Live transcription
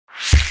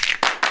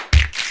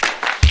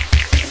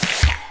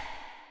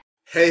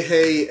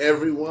Hey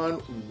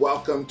everyone,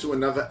 welcome to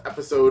another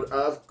episode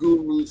of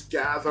Gurus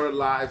Gather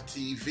Live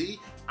TV.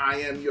 I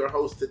am your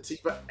host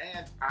Tanika,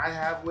 and I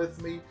have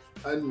with me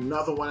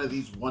another one of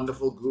these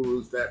wonderful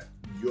gurus that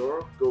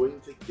you're going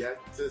to get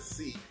to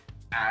see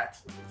at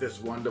this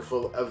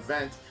wonderful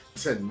event,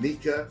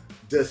 Tanika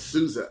de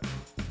Souza.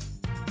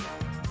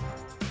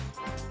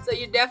 So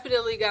you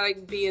definitely gotta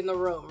be in the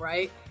room,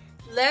 right?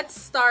 Let's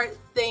start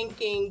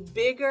thinking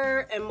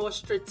bigger and more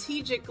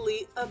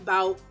strategically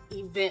about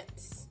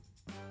events.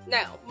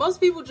 Now,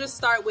 most people just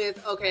start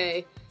with,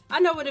 okay, I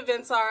know what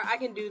events are. I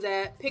can do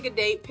that. Pick a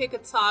date, pick a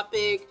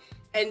topic,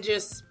 and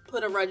just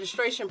put a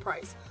registration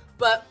price.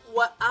 But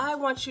what I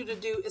want you to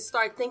do is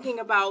start thinking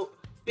about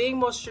being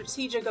more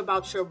strategic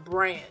about your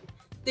brand,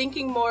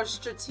 thinking more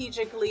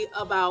strategically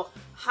about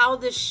how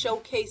this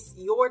showcase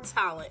your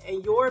talent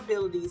and your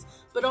abilities,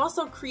 but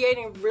also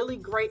creating really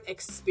great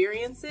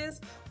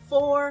experiences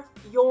for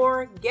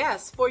your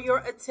guests, for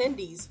your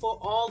attendees, for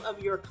all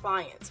of your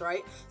clients,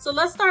 right? So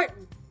let's start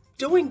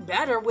doing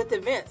better with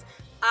events.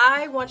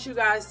 I want you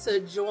guys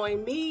to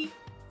join me,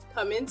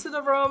 come into the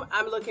room.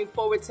 I'm looking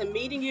forward to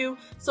meeting you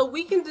so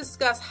we can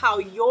discuss how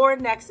your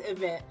next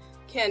event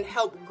can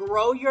help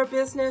grow your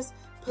business,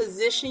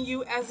 position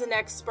you as an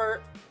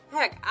expert.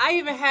 Heck, I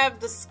even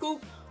have the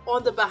scoop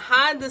on the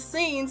behind the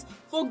scenes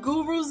for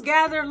Gurus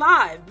Gather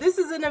Live. This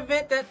is an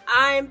event that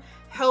I'm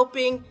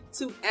helping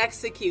to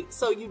execute.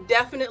 So you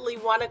definitely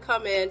want to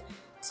come in,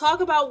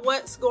 talk about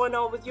what's going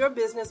on with your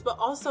business, but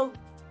also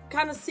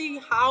kind of see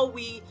how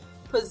we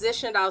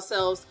positioned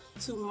ourselves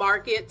to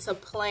market, to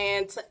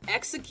plan, to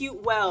execute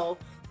well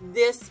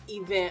this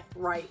event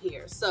right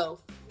here. So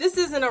this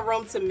isn't a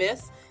room to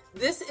miss.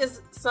 This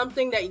is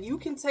something that you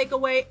can take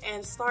away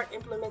and start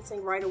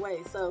implementing right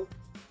away. So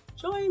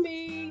join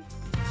me.